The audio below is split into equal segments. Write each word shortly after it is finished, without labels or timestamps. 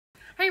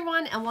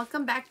everyone, and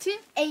welcome back to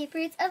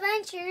Abri's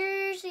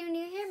Adventures. If you're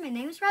new here, my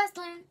name is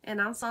Roslyn.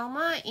 And I'm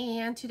Salma,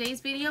 and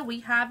today's video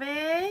we have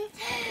a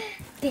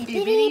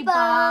Bibbidi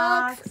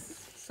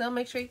box. So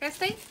make sure you guys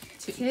stay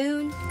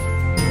tuned.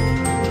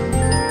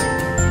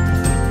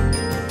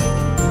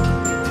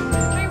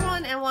 Hi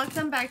everyone, and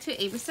welcome back to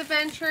Abri's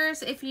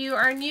Adventures. If you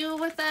are new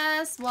with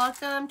us,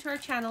 welcome to our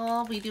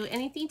channel. We do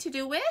anything to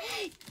do with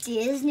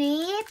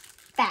Disney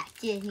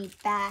backpacks.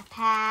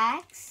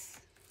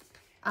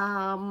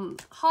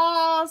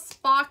 Hauls,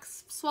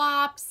 box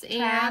swaps, and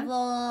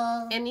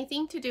Travel.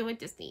 anything to do with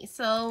Disney.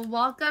 So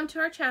welcome to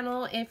our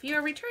channel. If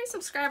you're a returning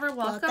subscriber,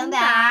 welcome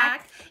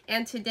back.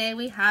 And today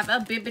we have a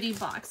Bibbidi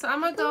box. So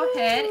I'm gonna go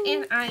ahead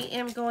and I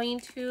am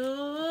going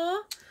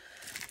to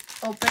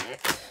open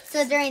it.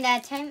 So during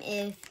that time,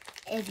 if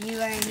you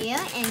are new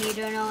and you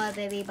don't know what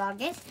Bibbidi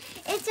box is,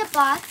 it's a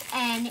box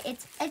and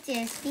it's a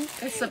Disney.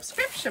 A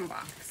subscription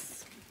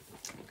box.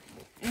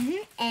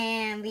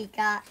 And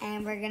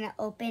we're gonna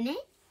open it.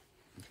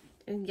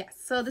 Yes,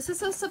 so this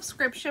is a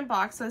subscription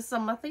box. So it's a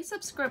monthly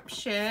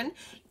subscription,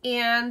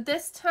 and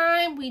this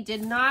time we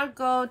did not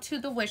go to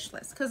the wish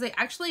list because they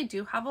actually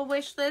do have a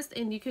wish list,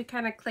 and you could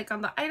kind of click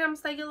on the items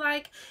that you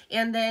like,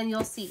 and then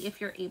you'll see if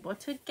you're able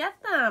to get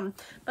them.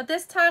 But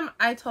this time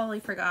I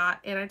totally forgot,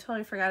 and I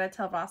totally forgot to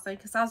tell Roslyn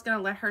because I was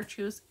gonna let her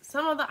choose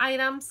some of the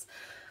items,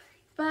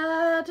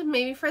 but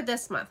maybe for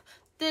this month.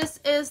 This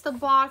is the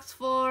box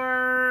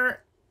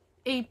for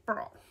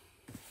April.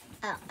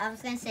 Oh, I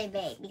was going to say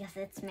May because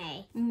it's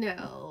May.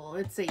 No,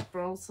 it's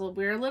April, so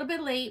we're a little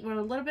bit late. We're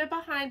a little bit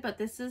behind, but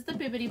this is the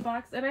Bibbidi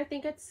box, and I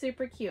think it's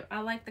super cute. I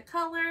like the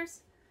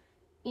colors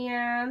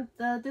and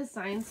the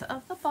designs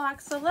of the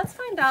box. So let's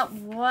find out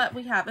what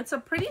we have. It's a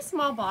pretty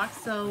small box,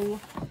 so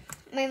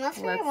my most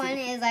favorite one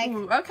is like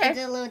okay. It's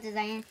a little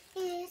design.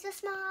 It's a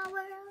small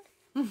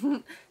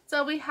world.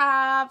 So we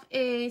have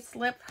a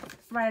slip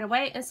right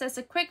away. It says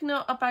a quick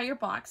note about your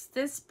box.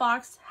 This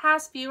box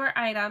has fewer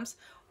items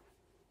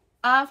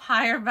of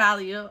higher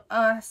value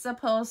as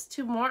opposed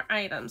to more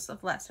items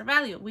of lesser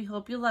value. We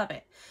hope you love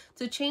it.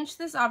 To change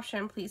this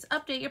option, please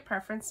update your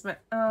preference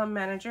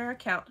manager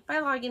account by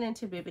logging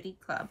into Bibbidi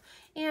Club.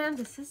 And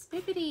this is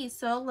Bibbidi.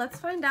 So let's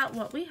find out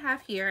what we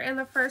have here. And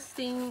the first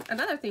thing,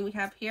 another thing we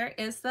have here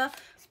is the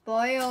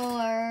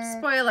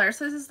spoiler.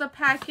 So this is the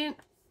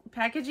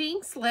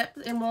packaging slip,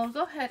 and we'll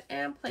go ahead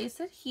and place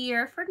it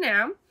here for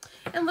now.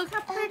 And look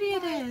how pretty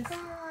it is. Oh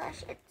my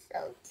gosh, it's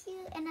so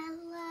cute, and I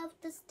love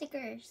the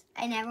stickers.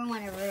 I never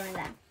want to ruin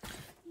them.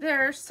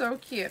 They're so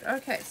cute.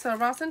 Okay, so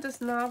Roslyn does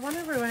not want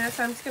to ruin it,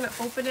 so I'm just going to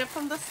open it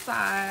from the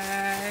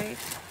side.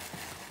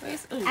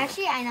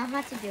 Actually, I know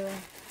how to do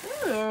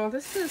it. Ooh,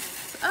 this is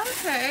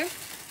okay.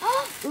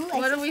 Ooh,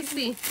 what do we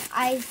see?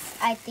 I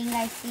think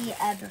I see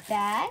a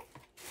bag.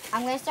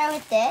 I'm going to start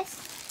with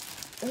this.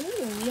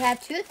 Ooh, we have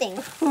two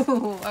things.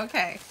 Ooh,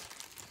 okay.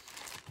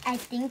 I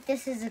think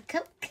this is a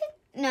cupcake.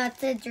 No,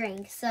 it's a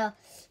drink. So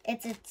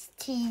it's a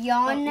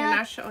Tiana you're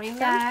not showing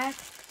bag.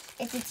 them?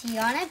 It's a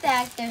Tiana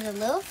bag. There's a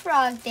little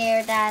frog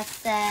there that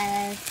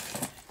says,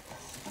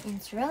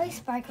 it's really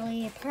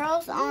sparkly.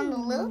 Pearls on the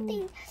little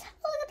thing. Look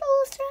at the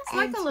little straw. It's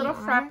like a little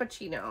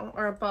frappuccino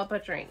or a boba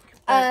drink.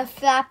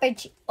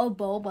 Frappuccino. Oh,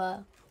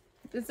 boba.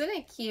 Isn't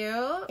it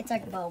cute? It's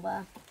like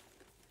boba.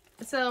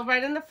 So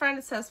right in the front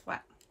it says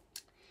what?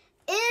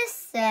 It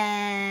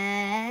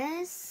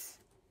says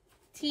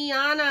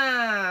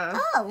Tiana.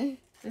 Oh.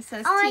 It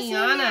says Tiana's.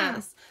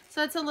 Tiana's.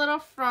 So it's a little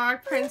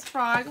frog, Prince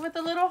Frog, with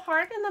a little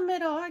heart in the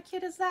middle. How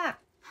cute is that?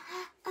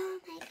 Oh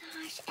my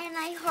gosh. And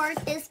I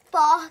heart this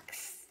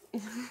box.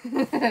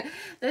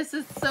 This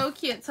is so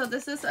cute. So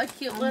this is a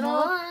cute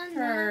little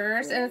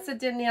purse, and it's a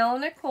Danielle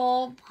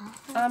Nicole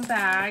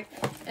bag,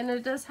 and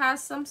it does have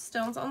some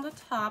stones on the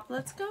top.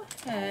 Let's go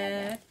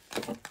ahead.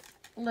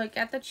 Look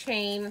at the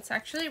chain. It's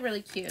actually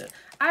really cute.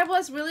 I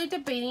was really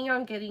debating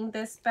on getting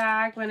this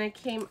bag when it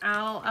came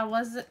out.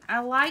 I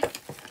like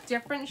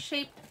different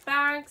shaped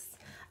bags,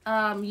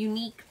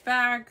 unique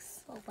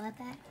bags. Boba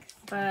bags.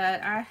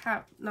 But I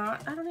have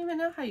not. I don't even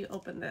know how you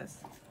open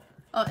this.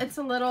 Oh, it's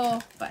a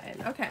little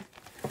button. Okay.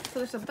 So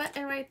there's a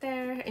button right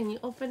there, and you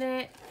open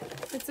it.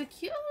 It's a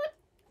cute,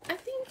 I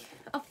think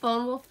a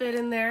phone will fit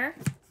in there.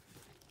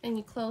 And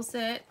you close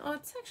it. Oh,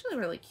 it's actually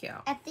really cute.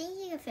 I think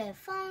you can fit a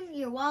phone,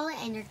 your wallet,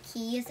 and your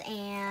keys,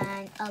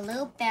 and a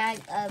little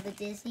bag of a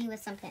Disney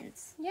with some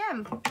pins.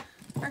 Yeah.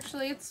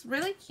 Actually, it's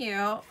really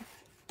cute.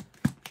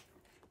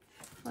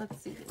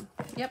 Let's see.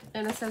 Yep,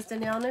 and it says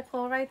Danielle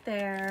Nicole right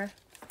there.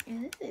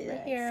 Ooh,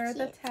 Right here,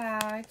 the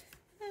tag.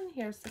 And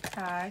here's the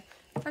tag.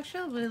 It's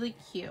actually really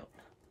cute.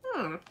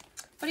 What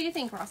do you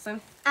think, Roslyn?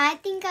 I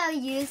think I'll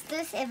use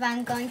this if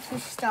I'm going to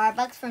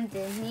Starbucks from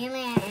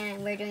Disneyland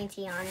and we're doing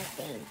Tiana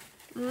theme.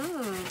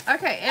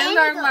 Okay, and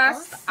our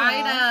last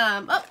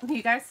item. Oh,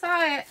 you guys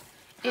saw it.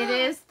 It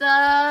is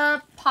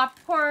the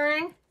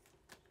popcorn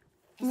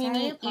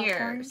mini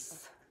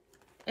ears.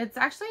 It's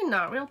actually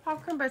not real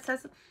popcorn, but it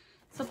says it's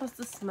supposed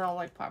to smell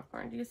like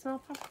popcorn. Do you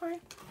smell popcorn?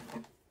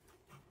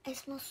 It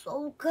smells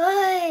so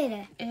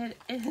good.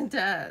 It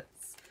does.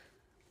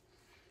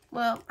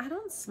 Well, I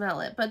don't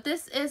smell it, but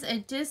this is a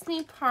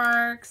Disney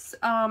Parks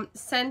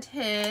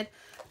scented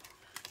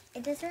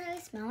It doesn't really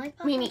smell like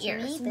popcorn mini to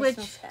ears, me, which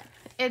but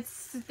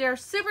they're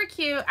super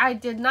cute. I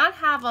did not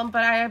have them,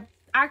 but I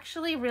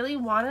actually really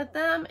wanted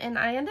them, and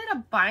I ended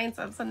up buying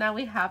some, so now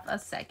we have a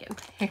second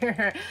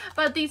pair.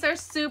 But these are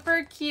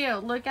super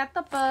cute. Look at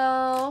the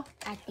bow,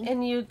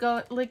 and you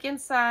go look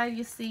inside,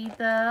 you see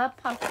the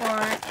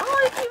popcorn.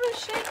 Oh, you can even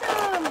shake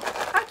them.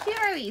 How cute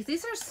are these?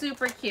 These are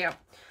super cute.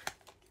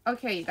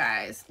 Okay, you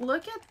guys,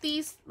 look at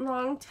these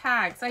long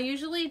tags. I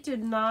usually do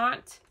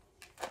not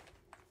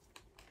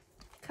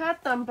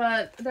cut them,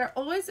 but they're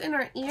always in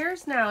our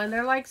ears now, and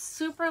they're like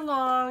super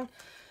long.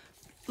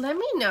 Let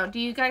me know, do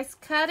you guys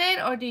cut it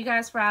or do you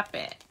guys wrap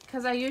it?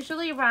 Because I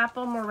usually wrap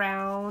them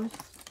around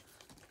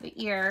the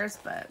ears,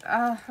 but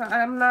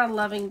I'm not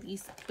loving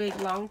these big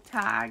long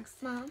tags.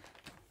 Mom,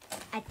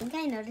 I think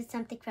I noticed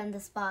something from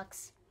this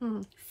box.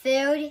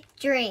 Food,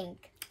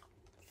 drink.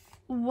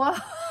 Whoa,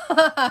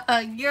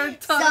 you're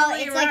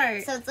totally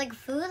right. So it's like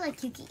food,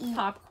 like you can eat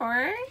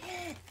popcorn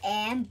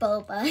and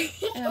boba.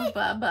 And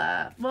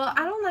boba. Well,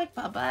 I don't like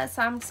boba,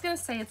 so I'm just gonna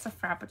say it's a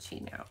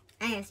frappuccino.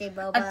 I'm gonna say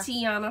boba. A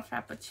Tiana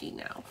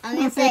frappuccino. I'm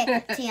gonna say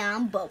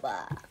Tiana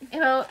boba.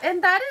 You know,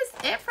 and that is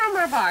it from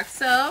our box.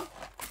 So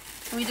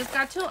we just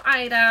got 2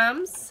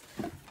 items.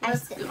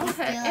 Let's go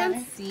ahead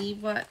and see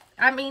what.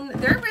 I mean,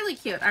 they're really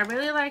cute. I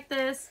really like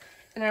this,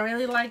 and I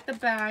really like the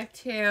bag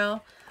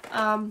too.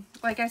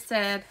 Like I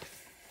said,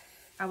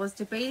 I was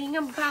debating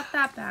about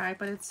that bag,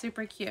 but it's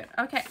super cute.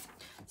 Okay,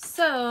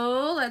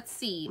 so let's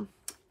see.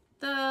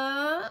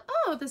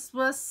 This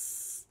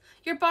was,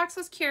 your box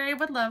was curated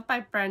with love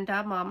by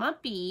Brenda, Mama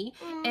B.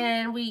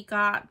 And we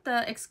got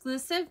the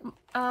exclusive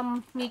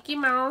Mickey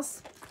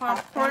Mouse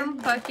popcorn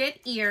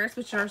bucket ears,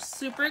 which are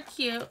super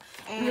cute.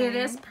 And it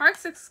is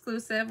Parks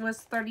exclusive,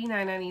 was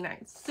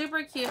 $39.99.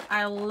 Super cute.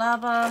 I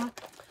love them.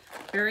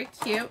 Very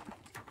cute.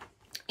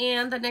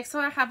 And the next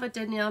one, I have a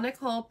Danielle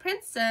Nicole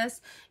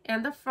Princess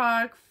and the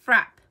Frog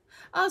Frap.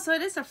 Oh, so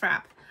it is a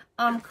frap.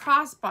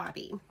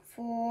 Crossbody.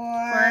 For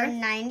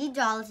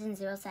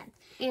 $90.00.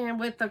 And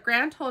with the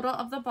grand total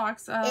of the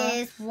box of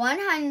is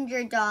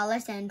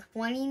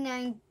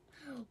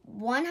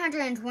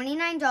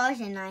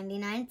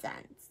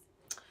 $129.99.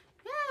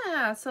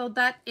 Yeah, so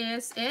that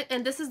is it.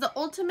 And this is the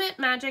Ultimate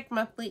Magic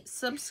Monthly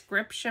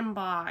Subscription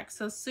Box.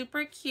 So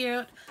super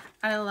cute.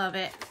 I love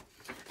it.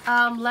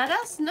 Let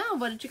us know,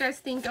 what did you guys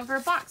think of our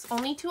box?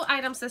 Only 2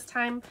 items this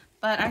time,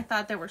 but I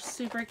thought they were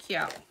super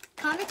cute.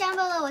 Comment down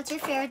below what's your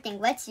favorite thing.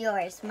 What's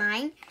yours?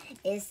 Mine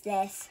is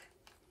this.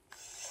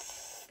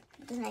 This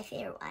is my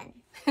favorite one.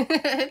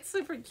 It's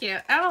super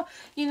cute. Oh,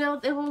 you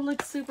know, it will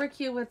look super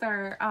cute with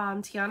our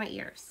Tiana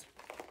ears.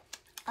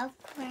 Of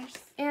course.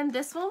 And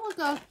this one will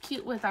go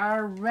cute with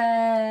our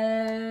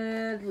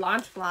red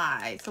launch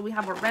fly. So we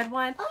have a red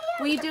one. Oh,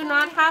 yeah, we do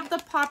not have the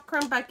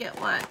popcorn bucket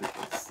one.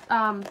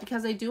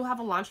 Because they do have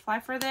a launch fly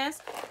for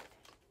this.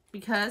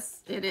 Because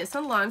it is a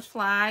launch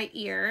fly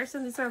ears.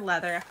 And these are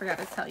leather. I forgot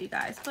to tell you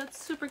guys. But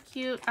it's super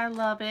cute. I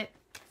love it.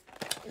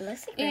 It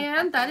looks like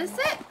and that is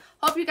it.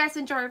 Hope you guys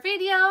enjoy our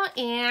video.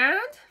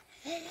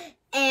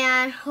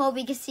 And hope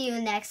we can see you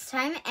next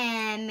time.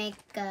 And make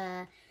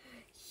a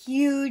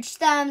huge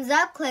thumbs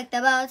up. Click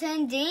the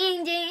button.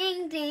 Ding,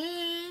 ding,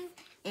 ding.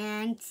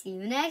 And see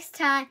you next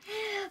time.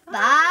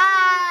 Bye.